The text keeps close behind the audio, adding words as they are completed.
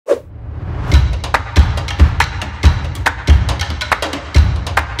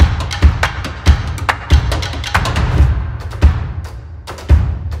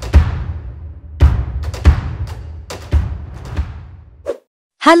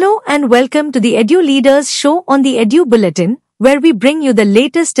Hello and welcome to the Edu-Leaders Show on the Edu Bulletin, where we bring you the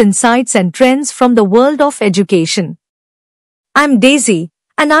latest insights and trends from the world of education. I'm Daisy,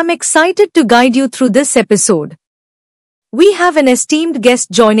 and I'm excited to guide you through this episode. We have an esteemed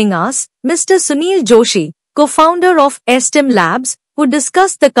guest joining us, Mr. Sunil Joshi, co-founder of Airstem Labs, who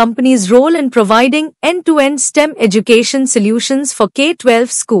discussed the company's role in providing end-to-end STEM education solutions for K-12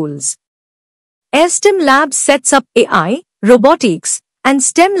 schools. Airstem Labs sets up AI, robotics, and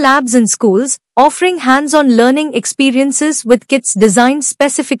STEM labs in schools, offering hands-on learning experiences with kits designed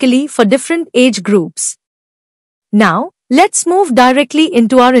specifically for different age groups. Now, let's move directly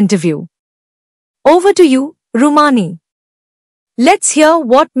into our interview. Over to you, Rumani. Let's hear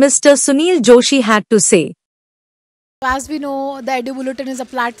what Mr. Sunil Joshi had to say. As we know, the Edu-Bulletin is a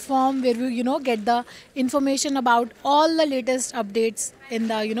platform where we, get the information about all the latest updates in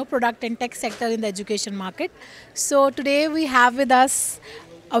the, product and tech sector in the education market. So today we have with us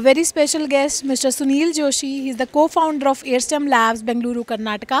a very special guest, Mr. Sunil Joshi. He's the co-founder of Airstem Labs, Bengaluru,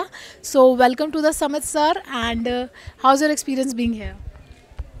 Karnataka. So welcome to the summit, sir. And how's your experience being here?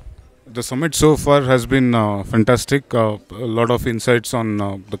 The summit so far has been fantastic. A lot of insights on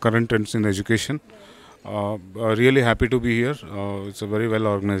the current trends in education. Really happy to be here. It's a very well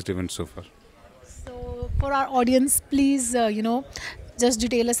organized event so far. So for our audience, please, just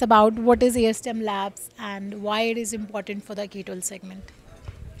detail us about what is Airstem Labs and why it is important for the K-12 segment.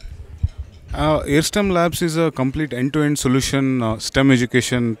 Airstem Labs is a complete end-to-end solution STEM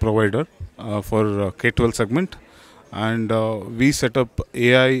education provider for K-12 segment. And we set up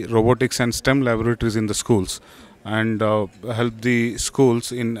AI, robotics and STEM laboratories in the schools and help the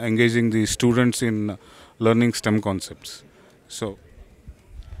schools in engaging the students in learning STEM concepts. So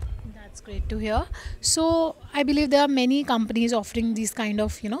that's great to hear. So I believe there are many companies offering these kind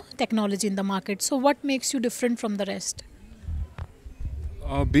of technology in the market. So what makes you different from the rest?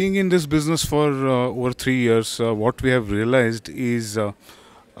 Being in this business for over 3 years, what we have realized is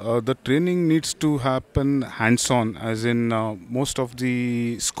the training needs to happen hands-on, as in most of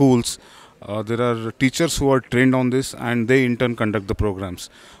the schools there are teachers who are trained on this and they in turn conduct the programs.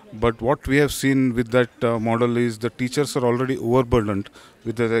 But what we have seen with that model is the teachers are already overburdened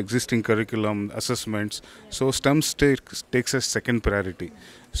with the existing curriculum, assessments. So STEM takes a second priority.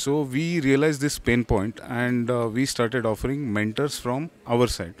 So we realized this pain point and we started offering mentors from our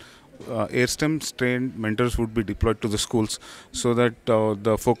side. Airstem trained mentors would be deployed to the schools so that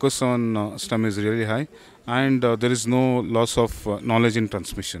the focus on STEM is really high and there is no loss of knowledge in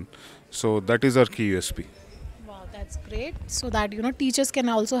transmission. So that is our key USP. Wow, that's great. So that teachers can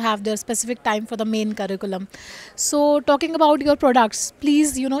also have their specific time for the main curriculum. So talking about your products,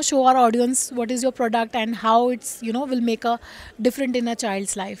 please show our audience what is your product and how it's will make a difference in a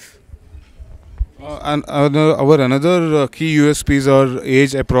child's life. And our another key USPs are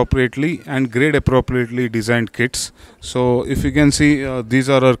age appropriately and grade appropriately designed kits. So if you can see, these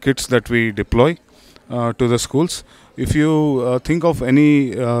are our kits that we deploy to the schools. If you think of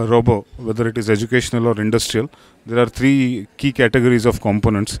any robo, whether it is educational or industrial, there are 3 key categories of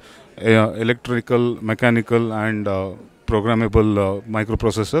components: electrical, mechanical and programmable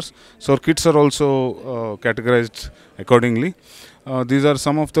microprocessors. So our kits are also categorized accordingly. These are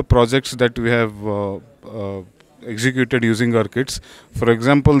some of the projects that we have executed using our kits. For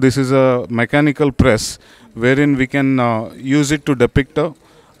example, this is a mechanical press wherein we can use it to depict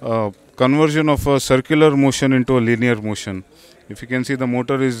a conversion of a circular motion into a linear motion. If you can see, the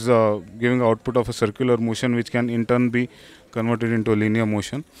motor is giving output of a circular motion which can in turn be converted into a linear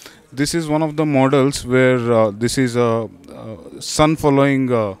motion. This is one of the models where this is a sun following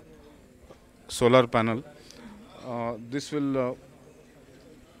solar panel. This will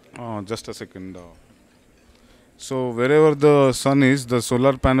just a second. So wherever the sun is, the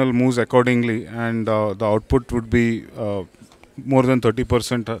solar panel moves accordingly and the output would be more than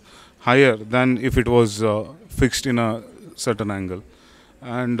 30% higher than if it was fixed in a certain angle.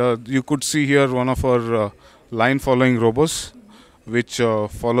 And you could see here one of our line following robots which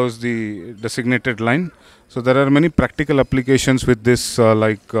follows the designated line. So there are many practical applications with this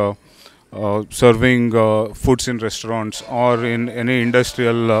like serving foods in restaurants or in any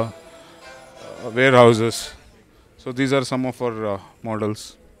industrial warehouses. So these are some of our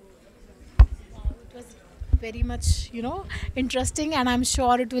models. Very much interesting, and I'm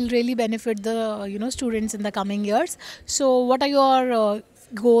sure it will really benefit the students in the coming years. So what are your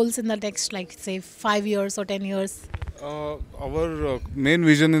goals in the next, like say 5 years or 10 years? Our main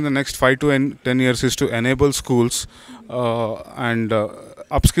vision in the next 5 to 10 years is to enable schools and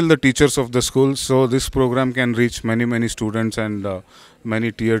upskill the teachers of the school, so this program can reach many students and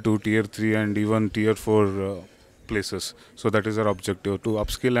many tier 2, tier 3 and even tier 4 places. So that is our objective, to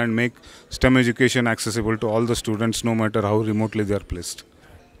upskill and make STEM education accessible to all the students, no matter how remotely they are placed.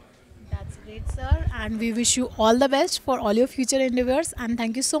 That's great, sir. And we wish you all the best for all your future endeavors. And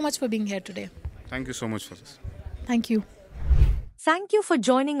thank you so much for being here today. Thank you so much for this. Thank you. Thank you for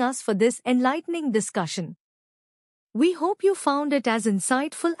joining us for this enlightening discussion. We hope you found it as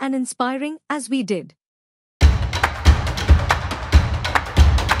insightful and inspiring as we did.